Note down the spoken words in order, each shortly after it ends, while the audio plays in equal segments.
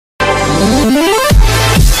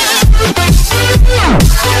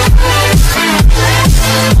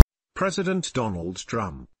President Donald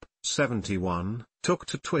Trump, 71, took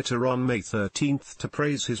to Twitter on May 13 to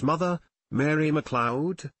praise his mother, Mary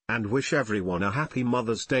McLeod, and wish everyone a happy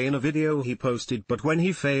Mother's Day in a video he posted. But when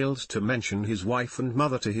he failed to mention his wife and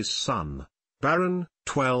mother to his son, Barron,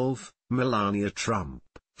 12, Melania Trump,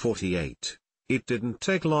 48, it didn't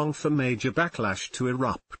take long for major backlash to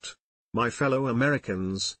erupt. My fellow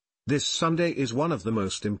Americans, this Sunday is one of the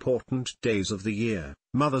most important days of the year,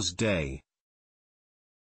 Mother's Day.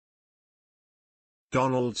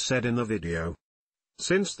 Donald said in the video.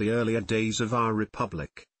 Since the earlier days of our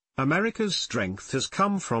republic, America's strength has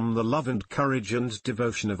come from the love and courage and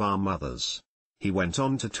devotion of our mothers. He went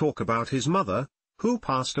on to talk about his mother, who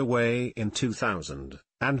passed away in 2000,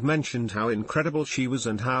 and mentioned how incredible she was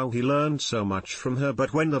and how he learned so much from her.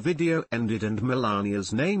 But when the video ended and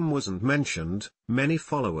Melania's name wasn't mentioned, many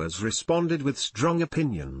followers responded with strong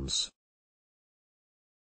opinions.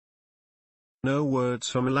 No words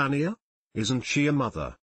for Melania? Isn't she a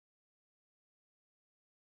mother?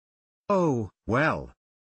 Oh, well.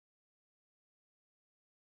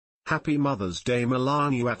 Happy Mother's Day,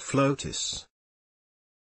 Melania at Flotis.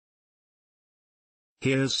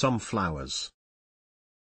 Here's some flowers.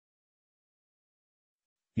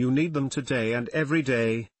 You need them today and every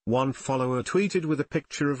day, one follower tweeted with a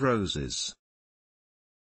picture of roses.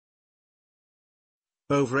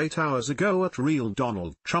 Over 8 hours ago @Real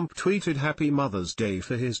Donald Trump tweeted Happy Mother's Day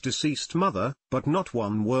for his deceased mother, but not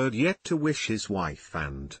one word yet to wish his wife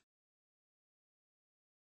and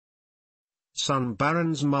son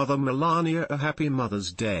Barron's mother Melania a happy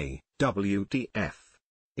Mother's Day, WTF.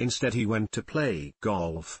 Instead he went to play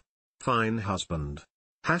golf. Fine husband.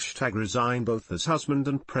 #resign both as husband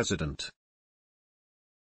and president.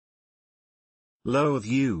 Loathe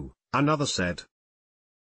you, another said.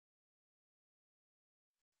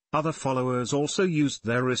 Other followers also used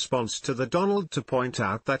their response to the Donald to point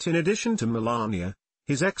out that in addition to Melania,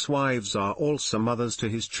 his ex-wives are also mothers to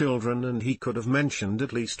his children, and he could have mentioned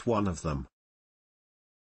at least one of them.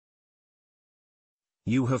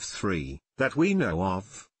 You have 3, that we know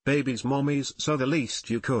of, babies' mommies, so the least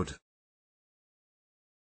you could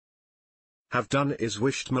have done is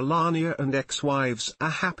wished Melania and ex-wives a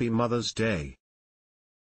happy Mother's Day.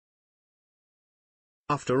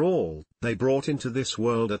 After all, they brought into this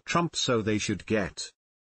world a Trump, so they should get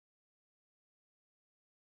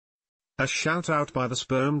a shout-out by the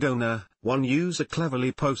sperm donor, one user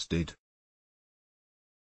cleverly posted.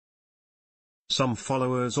 Some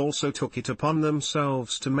followers also took it upon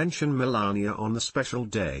themselves to mention Melania on the special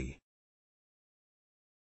day.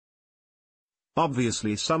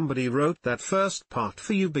 Obviously somebody wrote that first part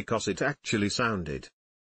for you because it actually sounded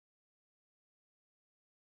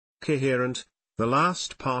coherent. The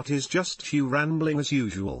last part is just you rambling as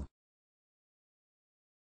usual.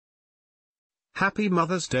 Happy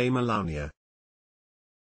Mother's Day, Melania.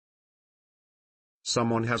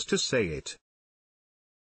 Someone has to say it.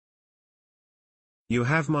 You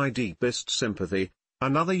have my deepest sympathy,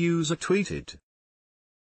 another user tweeted.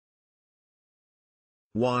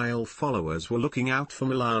 While followers were looking out for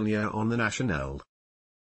Melania on the national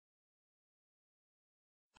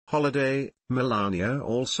holiday, Melania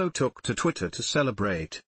also took to Twitter to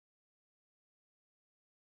celebrate.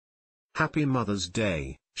 Happy Mother's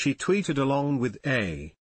Day, she tweeted along with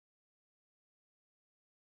a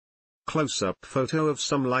close-up photo of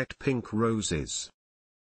some light pink roses.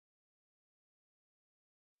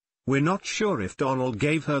 We're not sure if Donald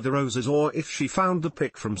gave her the roses or if she found the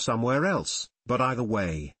pic from somewhere else, but either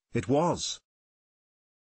way, it was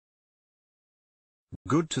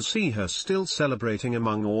good to see her still celebrating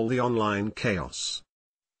among all the online chaos.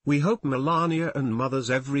 We hope Melania and mothers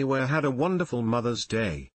everywhere had a wonderful Mother's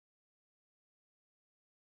Day.